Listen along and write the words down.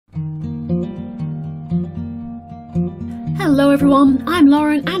Hello everyone, I'm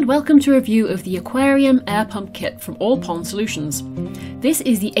Lauren and welcome to a review of the Aquarium air pump kit from All Pond Solutions. This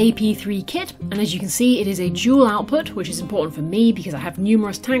is the Ap-3 kit, and as you can see it is a dual output, which is important for me because I have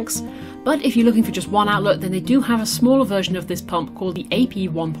numerous tanks, but if you're looking for just one outlet then they do have a smaller version of this pump called the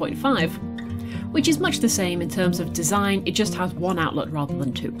Ap-1.5, which is much the same in terms of design, it just has one outlet rather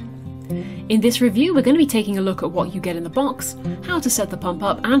than two. In this review we're going to be taking a look at what you get in the box, how to set the pump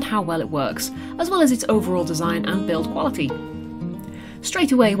up and how well it works, as well as its overall design and build quality.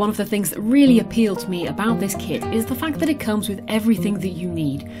 Straight away, one of the things that really appealed to me about this kit is the fact that it comes with everything that you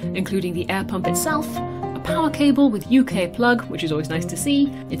need, including the air pump itself, a power cable with UK plug, which is always nice to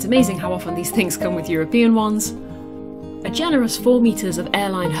see, it's amazing how often these things come with European ones, a generous 4 meters of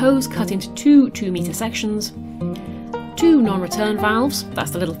airline hose cut into two 2-meter sections, 2 non-return valves,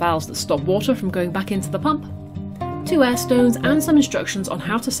 that's the little valves that stop water from going back into the pump, 2 air stones and some instructions on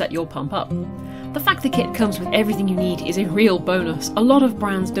how to set your pump up. The fact the kit comes with everything you need is a real bonus. A lot of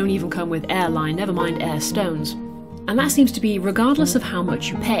brands don't even come with airline, never mind air stones. And that seems to be regardless of how much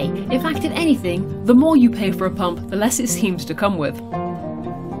you pay. In fact, if anything, the more you pay for a pump, the less it seems to come with.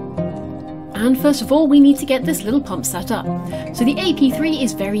 And first of all, we need to get this little pump set up. So the Ap-3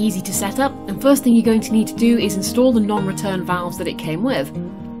 is very easy to set up, and first thing you're going to need to do is install the non-return valves that it came with.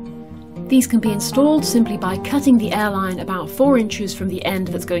 These can be installed simply by cutting the airline about 4 inches from the end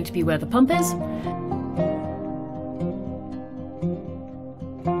that's going to be where the pump is.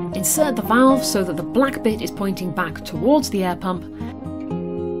 Insert the valve so that the black bit is pointing back towards the air pump,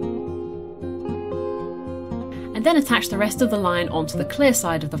 and then attach the rest of the line onto the clear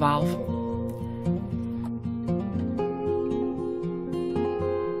side of the valve.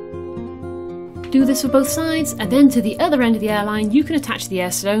 Do this for both sides, and then to the other end of the airline you can attach the air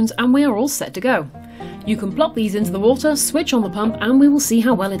stones and we are all set to go. You can plop these into the water, switch on the pump, and we will see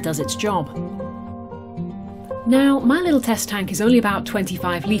how well it does its job. Now, my little test tank is only about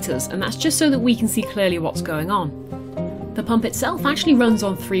 25 litres, and that's just so that we can see clearly what's going on. The pump itself actually runs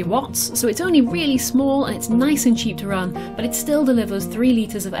on 3 watts, so it's only really small and it's nice and cheap to run, but it still delivers 3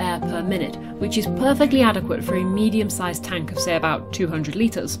 litres of air per minute, which is perfectly adequate for a medium-sized tank of say about 200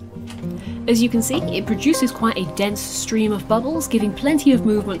 litres. As you can see, it produces quite a dense stream of bubbles, giving plenty of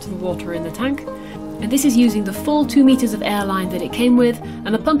movement to the water in the tank. And this is using the full 2 meters of airline that it came with,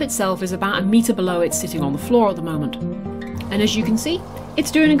 and the pump itself is about a meter below it sitting on the floor at the moment. And as you can see,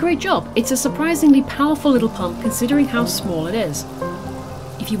 it's doing a great job. It's a surprisingly powerful little pump considering how small it is.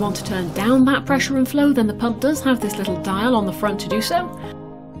 If you want to turn down that pressure and flow, then the pump does have this little dial on the front to do so.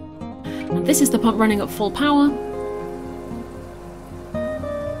 And this is the pump running at full power.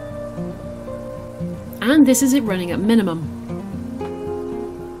 And this is it running at minimum.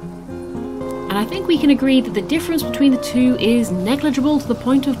 And I think we can agree that the difference between the two is negligible to the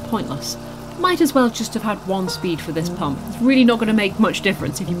point of pointless. Might as well just have had one speed for this pump. It's really not going to make much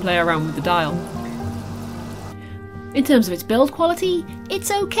difference if you play around with the dial. In terms of its build quality,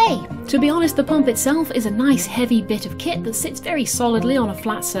 it's okay. To be honest, the pump itself is a nice heavy bit of kit that sits very solidly on a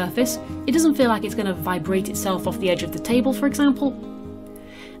flat surface. It doesn't feel like it's going to vibrate itself off the edge of the table, for example.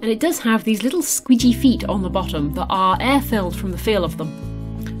 And it does have these little squidgy feet on the bottom that are air-filled from the feel of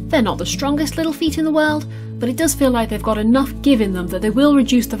them. They're not the strongest little feet in the world, but it does feel like they've got enough give in them that they will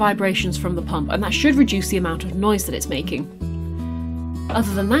reduce the vibrations from the pump, and that should reduce the amount of noise that it's making.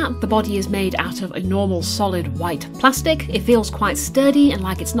 Other than that, the body is made out of a normal solid white plastic. It feels quite sturdy and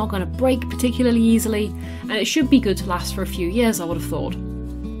like it's not going to break particularly easily, and it should be good to last for a few years, I would have thought.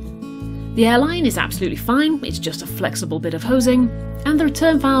 The airline is absolutely fine, it's just a flexible bit of hosing, and the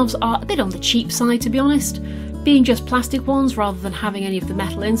return valves are a bit on the cheap side to be honest. Being just plastic ones rather than having any of the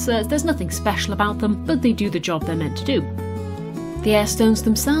metal inserts, there's nothing special about them, but they do the job they're meant to do. The air stones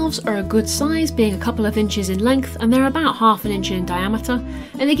themselves are a good size, being a couple of inches in length, and they're about ½ an inch in diameter,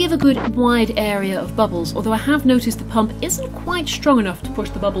 and they give a good wide area of bubbles, although I have noticed the pump isn't quite strong enough to push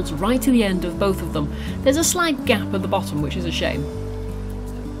the bubbles right to the end of both of them. There's a slight gap at the bottom, which is a shame.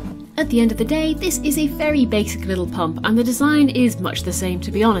 At the end of the day, this is a very basic little pump, and the design is much the same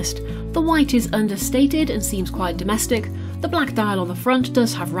to be honest. The white is understated and seems quite domestic. The black dial on the front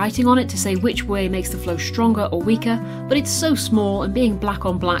does have writing on it to say which way makes the flow stronger or weaker, but it's so small and being black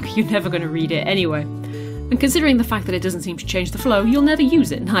on black you're never going to read it anyway. And considering the fact that it doesn't seem to change the flow, you'll never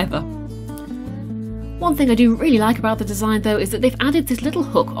use it neither. One thing I do really like about the design though is that they've added this little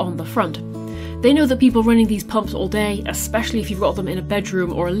hook on the front. They know that people running these pumps all day, especially if you've got them in a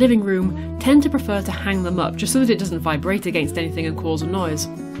bedroom or a living room, tend to prefer to hang them up just so that it doesn't vibrate against anything and cause a noise.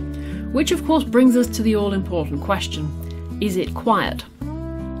 Which of course brings us to the all-important question: is it quiet?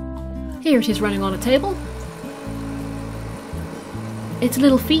 Here it is running on a table. Its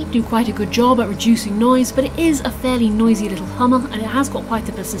little feet do quite a good job at reducing noise, but it is a fairly noisy little hummer and it has got quite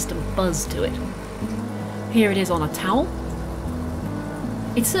a persistent buzz to it. Here it is on a towel.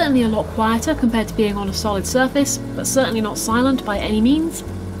 It's certainly a lot quieter compared to being on a solid surface, but certainly not silent by any means.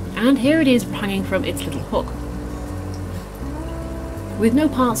 And here it is hanging from its little hook. With no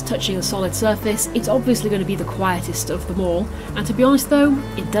parts touching a solid surface, it's obviously going to be the quietest of them all, and to be honest though,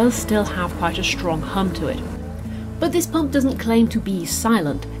 it does still have quite a strong hum to it. But this pump doesn't claim to be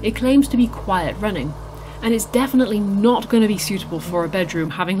silent, it claims to be quiet running, and it's definitely not going to be suitable for a bedroom,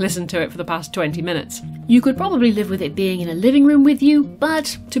 having listened to it for the past 20 minutes. You could probably live with it being in a living room with you,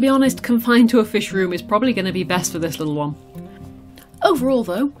 but to be honest, confined to a fish room is probably going to be best for this little one. Overall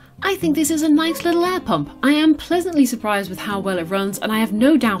though, I think this is a nice little air pump. I am pleasantly surprised with how well it runs, and I have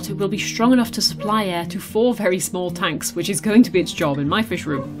no doubt it will be strong enough to supply air to 4 very small tanks, which is going to be its job in my fish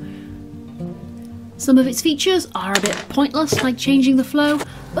room. Some of its features are a bit pointless, like changing the flow,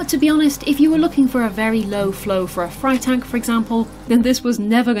 but to be honest, if you were looking for a very low flow for a fry tank, for example, then this was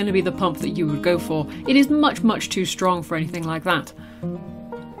never going to be the pump that you would go for. It is much too strong for anything like that.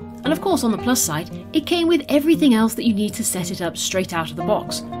 And of course, on the plus side, it came with everything else that you need to set it up straight out of the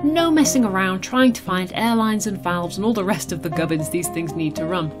box. No messing around trying to find air lines and valves and all the rest of the gubbins these things need to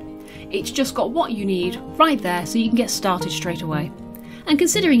run. It's just got what you need right there so you can get started straight away. And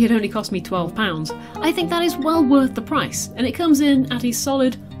considering it only cost me £12, I think that is well worth the price, and it comes in at a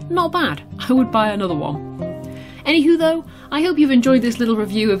solid, not bad. I would buy another one. Anywho though, I hope you've enjoyed this little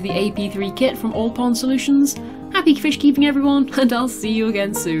review of the Ap-3 kit from All Pond Solutions. Happy fish keeping everyone, and I'll see you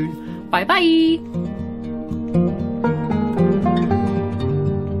again soon. Bye bye!